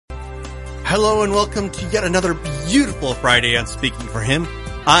Hello and welcome to yet another beautiful Friday on Speaking for Him.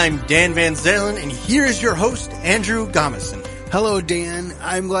 I'm Dan Van Zalen, and here is your host, Andrew Gomison. Hello, Dan.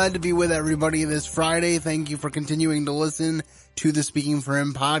 I'm glad to be with everybody this Friday. Thank you for continuing to listen to the Speaking for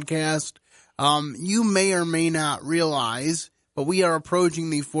Him podcast. You may or may not realize, but we are approaching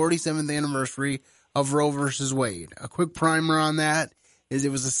the 47th anniversary of Roe versus Wade. A quick primer on that is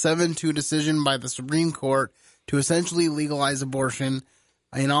it was a 7-2 decision by the Supreme Court to essentially legalize abortion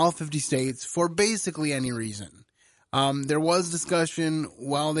in all 50 states for basically any reason. There was discussion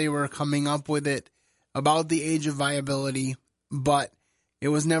while they were coming up with it about the age of viability, but it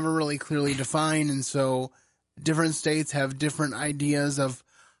was never really clearly defined, and so different states have different ideas of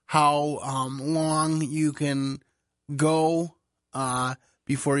how long you can go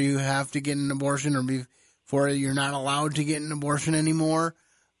before you have to get an abortion or before you're not allowed to get an abortion anymore.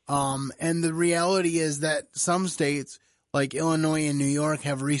 And the reality is that some states like Illinois and New York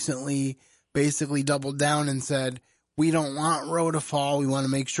have recently basically doubled down and said, we don't want Roe to fall. We want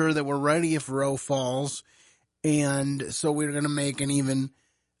to make sure that we're ready if Roe falls. And so we're going to make an even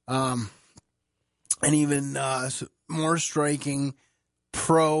more striking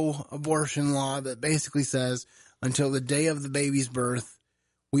pro-abortion law that basically says until the day of the baby's birth,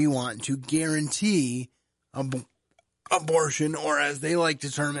 we want to guarantee abortion, or as they like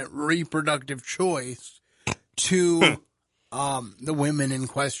to term it, reproductive choice to the women in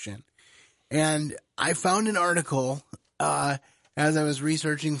question. And I found an article as I was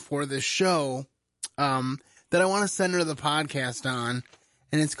researching for this show that I want to center the podcast on,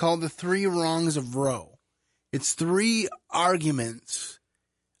 and it's called The 3 Wrongs of Roe. It's 3 arguments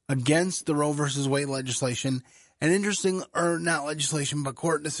against the Roe versus Wade legislation, not legislation, but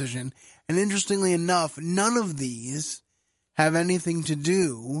court decision. And interestingly enough, none of these have anything to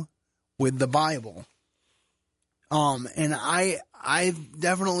do with the Bible. And I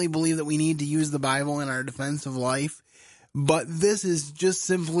definitely believe that we need to use the Bible in our defense of life, but this is just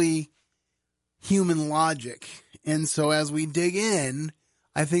simply human logic. And so as we dig in,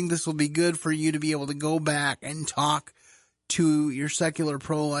 I think this will be good for you to be able to go back and talk to your secular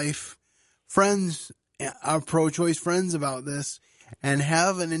pro-life friends, pro-choice friends about this, and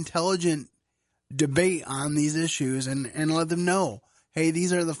have an intelligent debate on these issues and let them know, hey,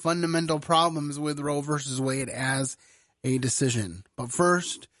 these are the fundamental problems with Roe versus Wade as a decision. But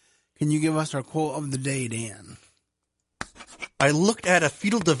first, can you give us our quote of the day, Dan? I looked at a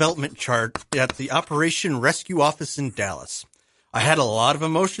fetal development chart at the Operation Rescue Office in Dallas. I had a lot of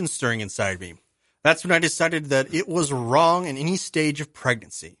emotions stirring inside me. That's when I decided that it was wrong in any stage of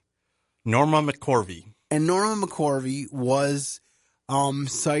pregnancy. Norma McCorvey. And Norma McCorvey was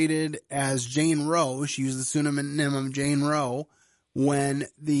cited as Jane Roe. She used the pseudonym of Jane Roe when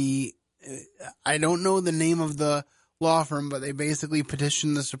I don't know the name of the law firm, but they basically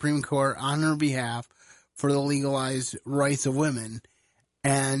petitioned the Supreme Court on her behalf for the legalized rights of women.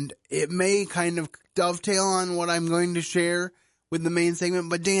 And it may kind of dovetail on what I'm going to share with the main segment,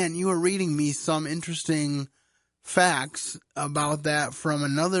 but Dan, you were reading me some interesting facts about that from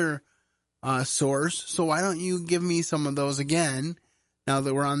another source, so why don't you give me some of those again now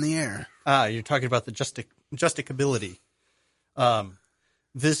that we're on the air? You're talking about the justicability.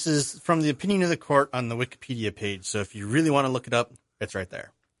 This is from the opinion of the court on the Wikipedia page, so if you really want to look it up, it's right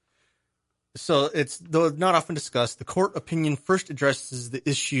there. So though not often discussed, the court opinion first addresses the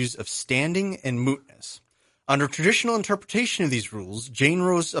issues of standing and mootness. Under traditional interpretation of these rules, Jane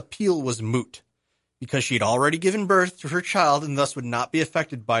Roe's appeal was moot because she had already given birth to her child and thus would not be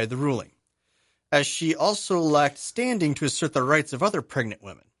affected by the ruling, as she also lacked standing to assert the rights of other pregnant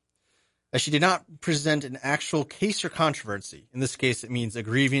women, as she did not present an actual case or controversy. In this case, it means a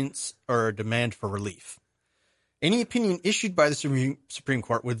grievance or a demand for relief. Any opinion issued by the Supreme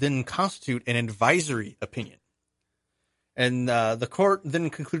Court would then constitute an advisory opinion. And the court then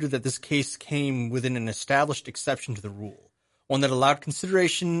concluded that this case came within an established exception to the rule, one that allowed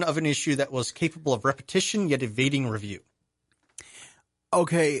consideration of an issue that was capable of repetition yet evading review.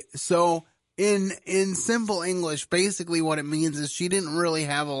 Okay, so in simple English, basically what it means is she didn't really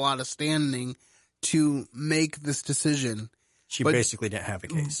have a lot of standing to make this decision. She basically didn't have a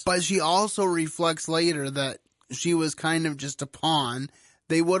case. But she also reflects later that she was kind of just a pawn.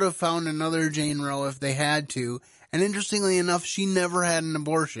 They would have found another Jane Roe if they had to. And interestingly enough, she never had an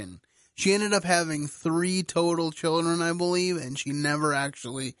abortion. She ended up having 3 total children, I believe, and she never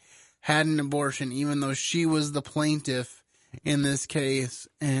actually had an abortion, even though she was the plaintiff in this case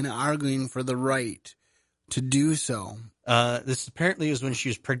and arguing for the right to do so. This apparently is when she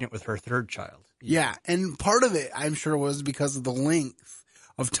was pregnant with her 3rd child. Yeah, and part of it, I'm sure, was because of the length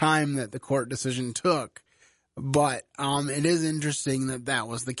of time that the court decision took. But it is interesting that that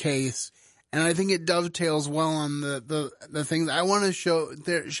was the case. And I think it dovetails well on the things I want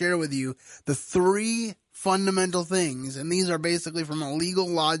to share with you. The three fundamental things, and these are basically from a legal,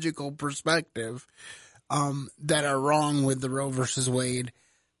 logical perspective, that are wrong with the Roe versus Wade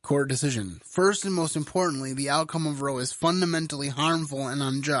court decision. First and most importantly, the outcome of Roe is fundamentally harmful and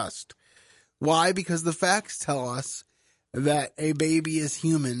unjust. Why? Because the facts tell us that a baby is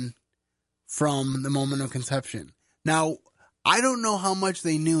human from the moment of conception. Now, I don't know how much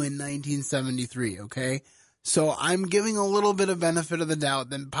they knew in 1973, okay? So I'm giving a little bit of benefit of the doubt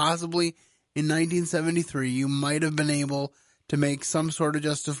that possibly in 1973 you might have been able to make some sort of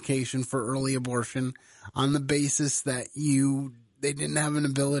justification for early abortion on the basis that they didn't have an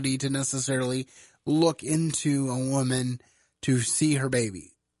ability to necessarily look into a woman to see her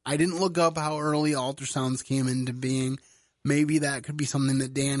baby. I didn't look up how early ultrasounds came into being. Maybe that could be something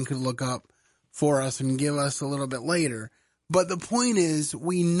that Dan could look up for us and give us a little bit later. But the point is,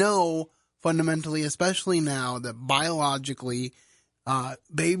 we know fundamentally, especially now, that biologically,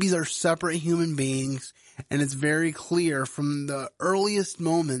 babies are separate human beings, and it's very clear from the earliest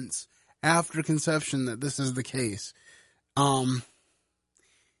moments after conception that this is the case.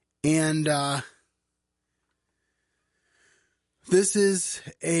 This is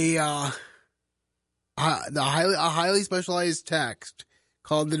a highly specialized text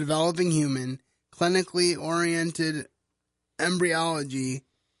called The Developing Human, Clinically Oriented Embryology,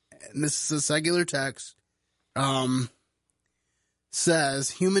 and this is a secular text, says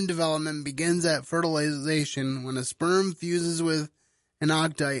human development begins at fertilization when a sperm fuses with an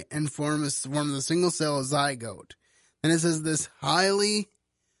octite and forms the single cell zygote. And it says this highly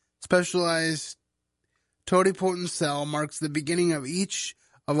specialized totipotent cell marks the beginning of each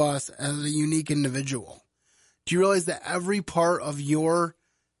of us as a unique individual. Do you realize that every part of your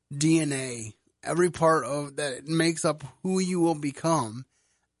DNA, every part of that makes up who you will become,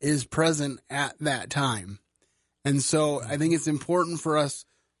 is present at that time? And so I think it's important for us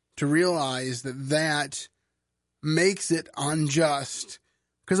to realize that makes it unjust.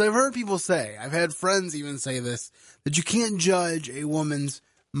 Because I've heard people say, I've had friends even say this, that you can't judge a woman's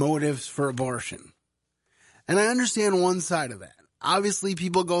motives for abortion. And I understand one side of that. Obviously,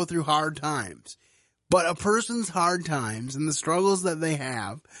 people go through hard times. But a person's hard times and the struggles that they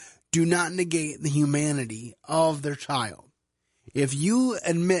have do not negate the humanity of their child. If you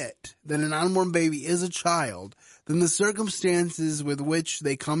admit that an unborn baby is a child, then the circumstances with which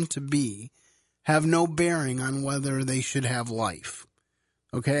they come to be have no bearing on whether they should have life.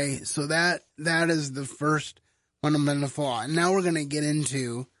 Okay? So that is the first fundamental flaw. And now we're going to get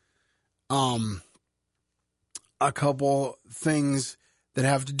into a couple things that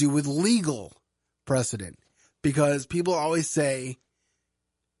have to do with legal precedent. Because people always say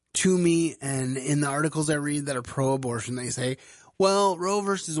to me, and in the articles I read that are pro-abortion, they say, well, Roe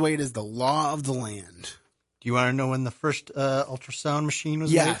versus Wade is the law of the land. Do you want to know when the first ultrasound machine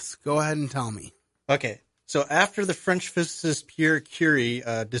was made? Yes, go ahead and tell me. Okay, so after the French physicist Pierre Curie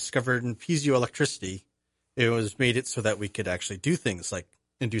discovered piezoelectricity, it was made it so that we could actually do things like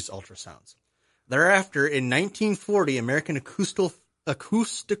induce ultrasounds. Thereafter, in 1940, American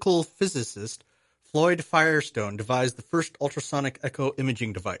acoustical physicist Floyd Firestone devised the first ultrasonic echo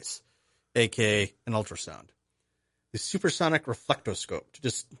imaging device, aka an ultrasound, the supersonic reflectoscope, to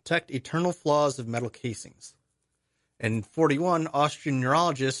detect eternal flaws of metal casings. In 1941, Austrian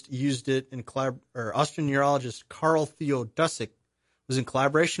neurologist Carl Theo Dussek was in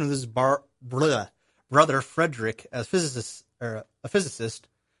collaboration with his brother Frederick, a physicist,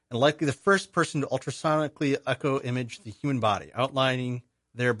 and likely the first person to ultrasonically echo image the human body, outlining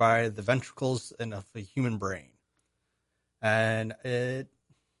thereby the ventricles of the human brain. And it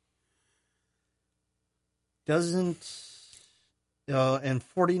doesn't. In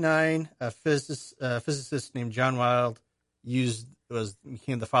 1949, a physicist named John Wild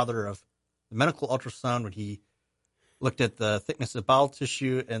became the father of the medical ultrasound when he looked at the thickness of bowel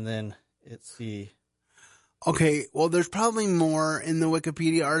tissue, and then Okay, well, there's probably more in the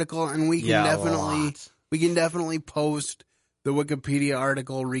Wikipedia article, and we can definitely post the Wikipedia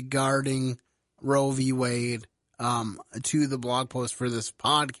article regarding Roe v. Wade to the blog post for this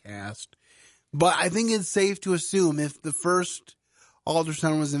podcast. But I think it's safe to assume if the first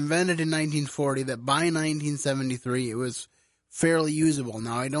ultrasound was invented in 1940, that by 1973 it was fairly usable.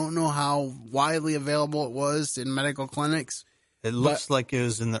 Now, I don't know how widely available it was in medical clinics. It looks like it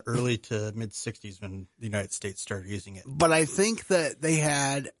was in the early to mid-'60s when the United States started using it. But I think that they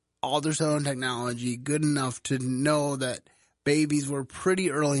had ultrasound technology good enough to know that babies were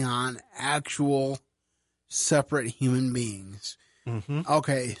pretty early on actual separate human beings. Mm-hmm.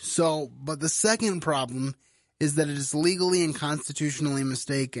 Okay, but the second problem is that it is legally and constitutionally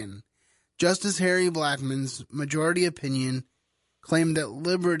mistaken. Justice Harry Blackmun's majority opinion claimed that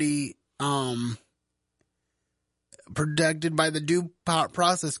liberty protected by the Due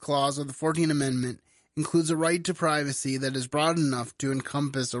Process Clause of the 14th Amendment includes a right to privacy that is broad enough to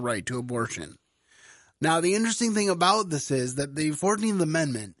encompass a right to abortion. Now, the interesting thing about this is that the 14th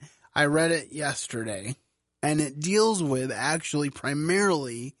Amendment, I read it yesterday, and it deals with actually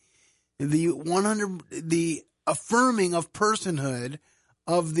primarily the affirming of personhood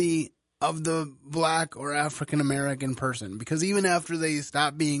of the black or African American person. Because even after they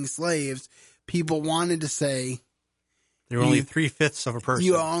stopped being slaves, people wanted to say, you're only 3/5 of a person.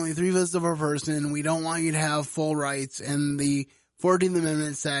 You are only 3/5 of a person. We don't want you to have full rights. And the 14th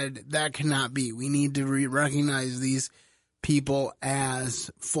Amendment said that cannot be. We need to recognize these people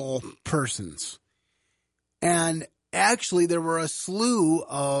as full persons. And actually, there were a slew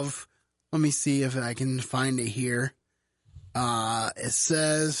of, let me see if I can find it here. It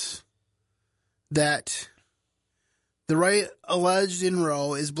says that the right alleged in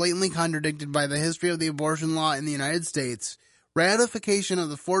Roe is blatantly contradicted by the history of the abortion law in the United States. Ratification of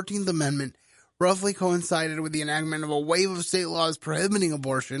the 14th Amendment roughly coincided with the enactment of a wave of state laws prohibiting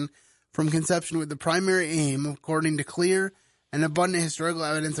abortion from conception, with the primary aim, according to clear and abundant historical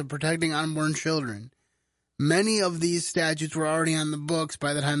evidence, of protecting unborn children. Many of these statutes were already on the books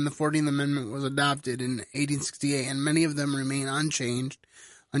by the time the 14th Amendment was adopted in 1868, and many of them remain unchanged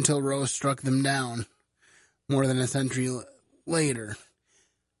until Roe struck them down more than a century later.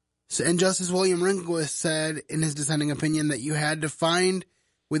 And Justice William Rehnquist said in his dissenting opinion that you had to find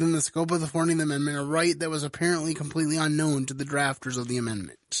within the scope of the 14th Amendment a right that was apparently completely unknown to the drafters of the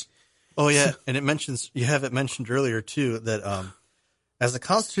amendment. Oh, yeah, and you have it mentioned earlier, too, that as a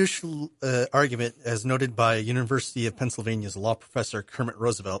constitutional argument, as noted by University of Pennsylvania's law professor Kermit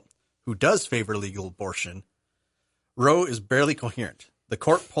Roosevelt, who does favor legal abortion, Roe is barely coherent. The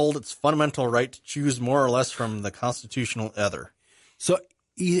court pulled its fundamental right to choose more or less from the constitutional ether. So,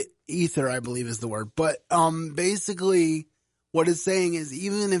 ether, I believe, is the word. But basically, what it's saying is,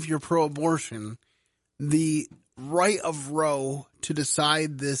 even if you're pro-abortion, the right of Roe to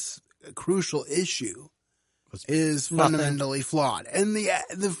decide this crucial issue is fundamentally flawed. And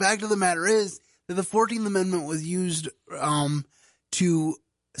the fact of the matter is that the 14th Amendment was used to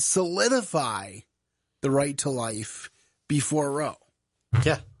solidify the right to life before Roe.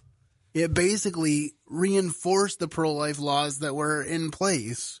 Yeah. It basically reinforced the pro-life laws that were in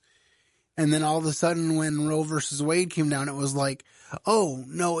place. And then all of a sudden, when Roe versus Wade came down, it was like, oh,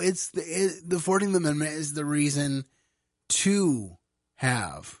 no, the 14th Amendment is the reason to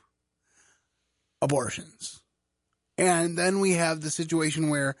have abortions. And then we have the situation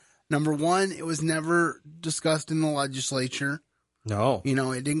where, number one, it was never discussed in the legislature. No. You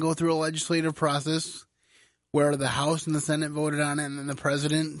know, it didn't go through a legislative process where the House and the Senate voted on it and then the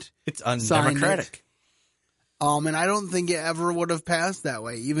president It's undemocratic. And I don't think it ever would have passed that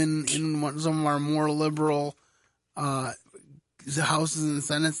way, even in some of our more liberal houses and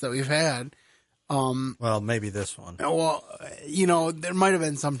senates that we've had. Well, maybe this one. Well, you know, there might have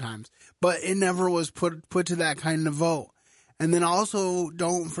been sometimes, but it never was put to that kind of vote. And then also,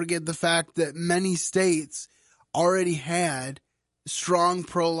 don't forget the fact that many states already had strong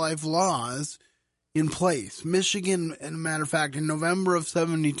pro-life laws in place. Michigan, as a matter of fact, in November of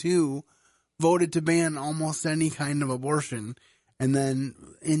 1972, voted to ban almost any kind of abortion. And then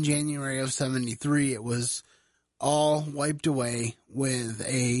in January of 1973, it was all wiped away with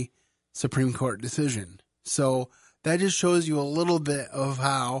a Supreme Court decision. So that just shows you a little bit of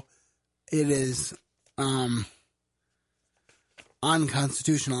how it is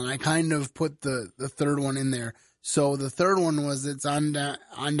unconstitutional. And I kind of put the third one in there. So the third one was it's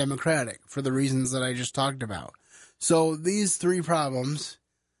undemocratic for the reasons that I just talked about. So these three problems,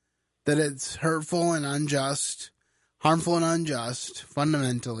 that it's hurtful and unjust, harmful and unjust,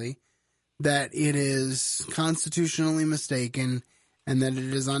 fundamentally, that it is constitutionally mistaken, and that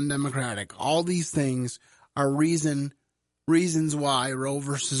it is undemocratic. All these things are reasons why Roe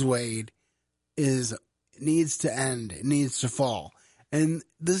versus Wade needs to end. It needs to fall. And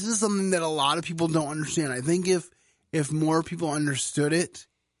this is something that a lot of people don't understand. I think if more people understood it,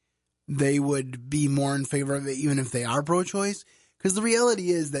 they would be more in favor of it, even if they are pro-choice. Because the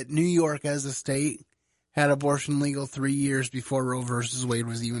reality is that New York as a state had abortion legal 3 years before Roe versus Wade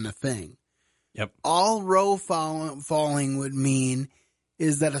was even a thing. Yep. All Roe falling would mean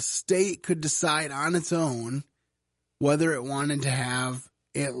is that a state could decide on its own whether it wanted to have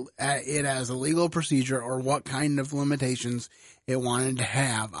it as a legal procedure or what kind of limitations it wanted to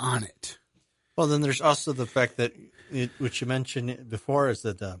have on it. Well, then there's also the fact that, which you mentioned before, is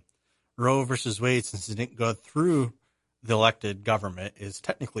that Roe versus Wade, since it didn't go through the elected government, is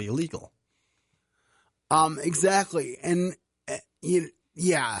technically illegal. Exactly. And, the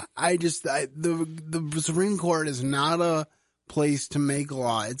Supreme Court is not a place to make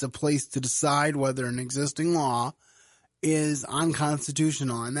law. It's a place to decide whether an existing law is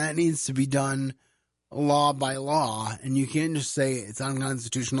unconstitutional, and that needs to be done law by law, and you can't just say it's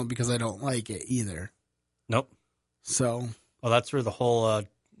unconstitutional because I don't like it either. Nope. So, well, that's where the whole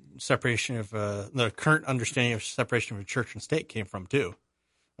separation of the current understanding of separation of church and state came from too.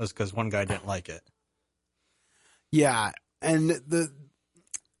 It was because one guy didn't like it. Yeah, and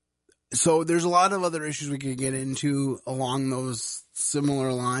so there's a lot of other issues we could get into along those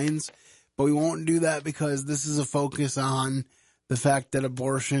similar lines, but we won't do that because this is a focus on the fact that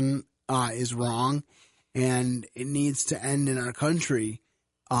abortion is wrong and it needs to end in our country.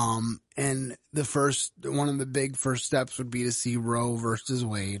 And one of the big first steps would be to see Roe versus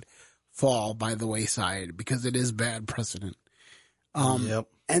Wade fall by the wayside because it is bad precedent. Yep.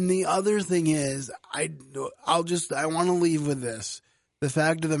 And the other thing is, I want to leave with this. The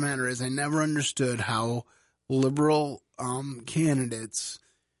fact of the matter is I never understood how liberal candidates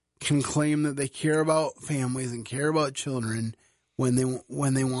can claim that they care about families and care about children when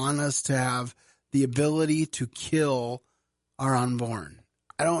they want us to have the ability to kill our unborn.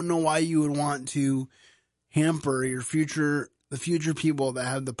 I don't know why you would want to hamper the future people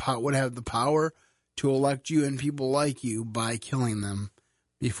that would have the power to elect you and people like you by killing them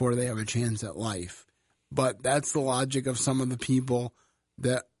before they have a chance at life. But that's the logic of some of the people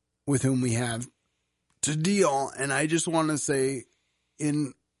with whom we have to deal. And I just want to say,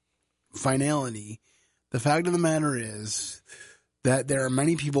 in finality, the fact of the matter is that there are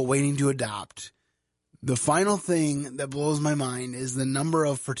many people waiting to adopt. The final thing that blows my mind is the number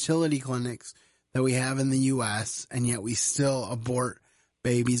of fertility clinics that we have in the U.S., and yet we still abort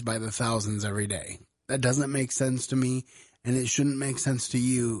babies by the thousands every day. That doesn't make sense to me, and it shouldn't make sense to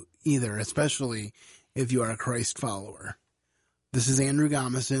you either, especially if you are a Christ follower. This is Andrew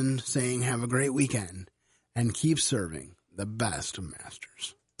Gomison saying have a great weekend and keep serving the best of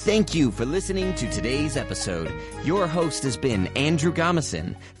masters. Thank you for listening to today's episode. Your host has been Andrew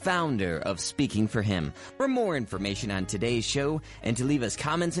Gomison, founder of Speaking for Him. For more information on today's show and to leave us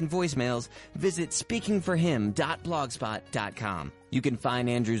comments and voicemails, visit speakingforhim.blogspot.com. You can find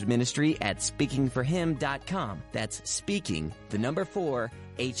Andrew's ministry at speakingforhim.com. That's speaking, 4,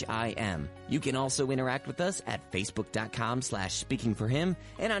 HIM. You can also interact with us at facebook.com/speakingforhim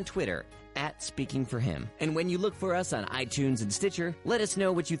and on Twitter @SpeakingForHim. And when you look for us on iTunes and Stitcher, let us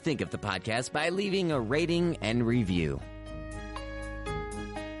know what you think of the podcast by leaving a rating and review.